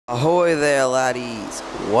Ahoy there, laddies.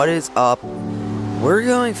 What is up? We're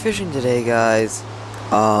going fishing today, guys.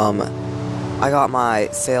 I got my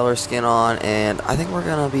sailor skin on, and I think we're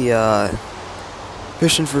gonna be,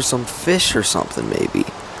 fishing for some fish or something, maybe.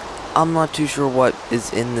 I'm not too sure what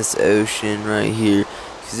is in this ocean right here,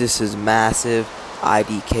 because this is massive.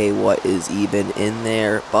 IDK, what is even in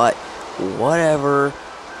there, but whatever.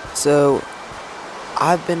 So,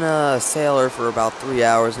 I've been a sailor for about 3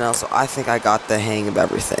 hours now, so I think I got the hang of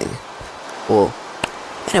everything. Well,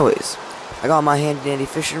 anyways, I got my handy dandy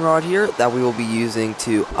fishing rod here that we will be using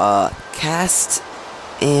to cast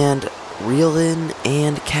and reel in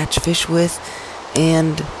and catch fish with,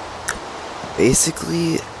 and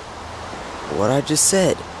basically what I just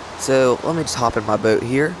said. So let me just hop in my boat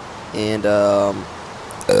here, and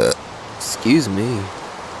excuse me,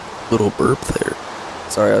 little burp there.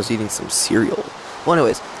 Sorry, I was eating some cereal. Well,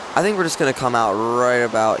 anyways, I think we're just going to come out right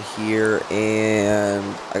about here,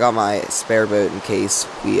 and I got my spare boat in case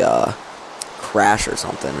we crash or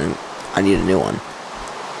something, and I need a new one.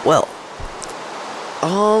 Well,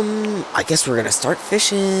 I guess we're going to start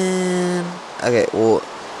fishing. Okay, well,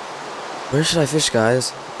 where should I fish,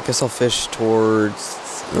 guys? I guess I'll fish towards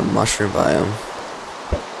the mushroom biome.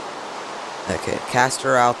 Okay, cast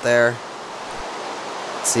her out there.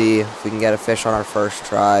 Let's see if we can get a fish on our first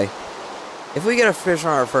try. If we get a fish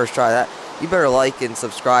on our first try, that you better like and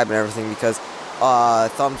subscribe and everything, because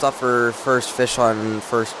thumbs up for first fish on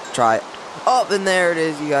first try. Oh, and there it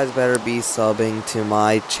is. You guys better be subbing to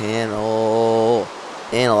my channel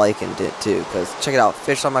and liking it too, because check it out,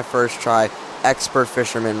 fish on my first try, expert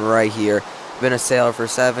fisherman right here. Been a sailor for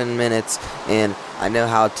 7 minutes, and I know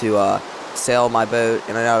how to sail my boat,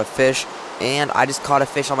 and I know how to fish, and I just caught a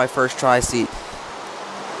fish on my first try. See,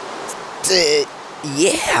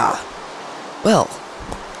 yeah. Well,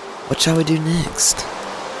 what shall we do next?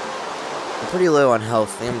 I'm pretty low on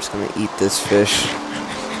health. I think I'm just gonna eat this fish.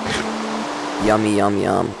 Yummy, yum,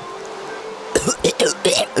 yum.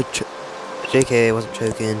 JK, I wasn't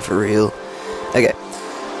joking, for real. Okay,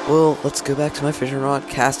 well, let's go back to my fishing rod,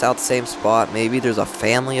 cast out the same spot. Maybe there's a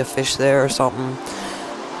family of fish there or something.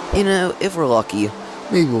 You know, if we're lucky,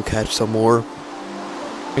 maybe we'll catch some more.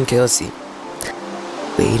 Okay, let's see.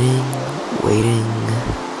 Waiting.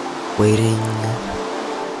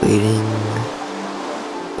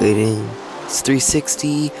 It's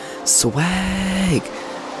 360 swag.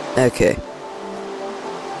 Okay.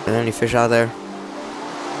 Are there any fish out there?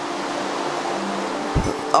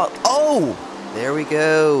 Oh, there we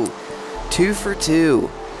go. 2 for 2.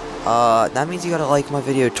 That means you gotta like my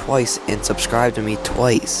video twice and subscribe to me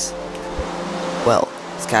twice. Well,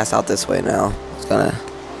 let's cast out this way now.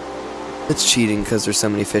 It's cheating because there's so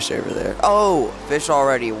many fish over there. Oh, fish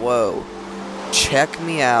already. Whoa. Check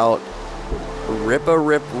me out. Rip.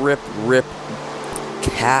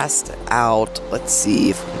 Cast out. Let's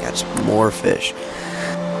see if we can catch more fish.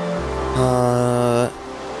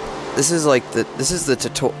 This is the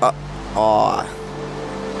tutorial. Aw.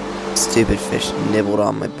 Stupid fish nibbled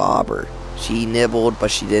on my bobber. She nibbled,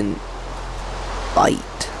 but she didn't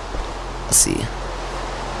bite. Let's see.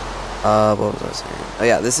 What was I saying? Oh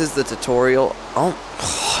yeah, this is the tutorial. Oh,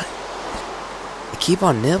 I keep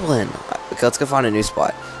on nibbling. Okay, let's go find a new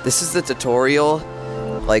spot. This is the tutorial,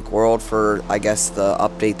 like, world for, I guess, the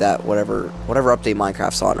update that whatever update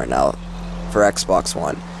Minecraft's on right now for Xbox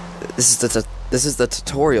One. This is the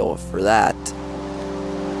tutorial for that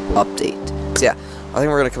update. So yeah, I think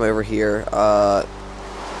we're gonna come over here.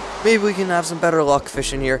 Maybe we can have some better luck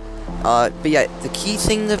fishing here. But yeah, the key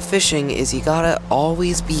thing to fishing is you gotta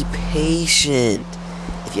always be patient.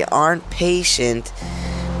 If you aren't patient,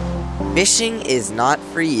 fishing is not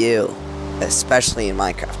for you, especially in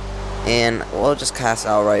Minecraft. And we'll just cast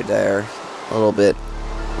out right there a little bit.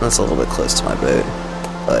 That's a little bit close to my boat,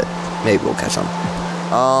 but maybe we'll catch them.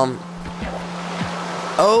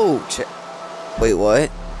 Oh, wait, what?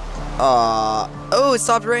 Oh, it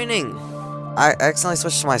stopped raining. I accidentally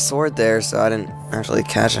switched to my sword there, so I didn't actually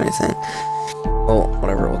catch anything. Well,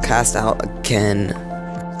 whatever, we'll cast out again.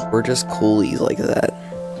 We're just coolies like that.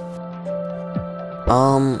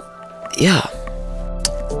 Yeah.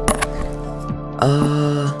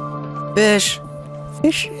 Fish.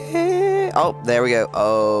 Fish. Oh, there we go.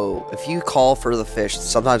 Oh, if you call for the fish,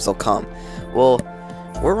 sometimes they'll come. Well,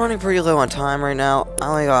 we're running pretty low on time right now.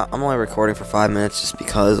 I'm only recording for 5 minutes just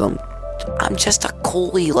because I'm just a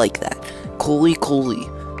coolie like that. Coolie.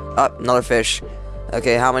 Oh, another fish.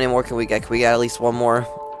 Okay, how many more can we get? Can we get at least one more?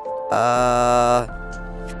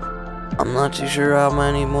 I'm not too sure how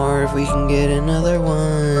many more, if we can get another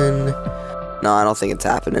one. No, I don't think it's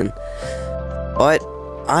happening. But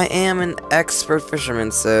I am an expert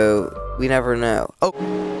fisherman, so We never know. Oh,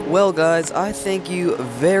 well guys, I thank you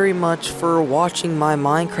very much for watching my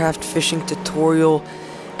Minecraft fishing tutorial,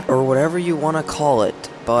 or whatever you want to call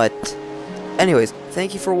it. But, anyways,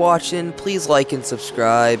 thank you for watching. Please like and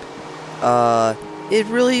subscribe. It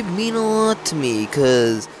really mean a lot to me,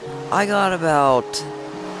 because I got about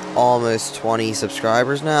almost 20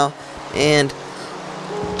 subscribers now, and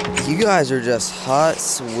you guys are just hot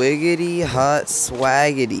swiggity, hot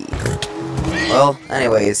swaggity. Well,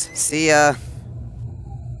 anyways, see ya.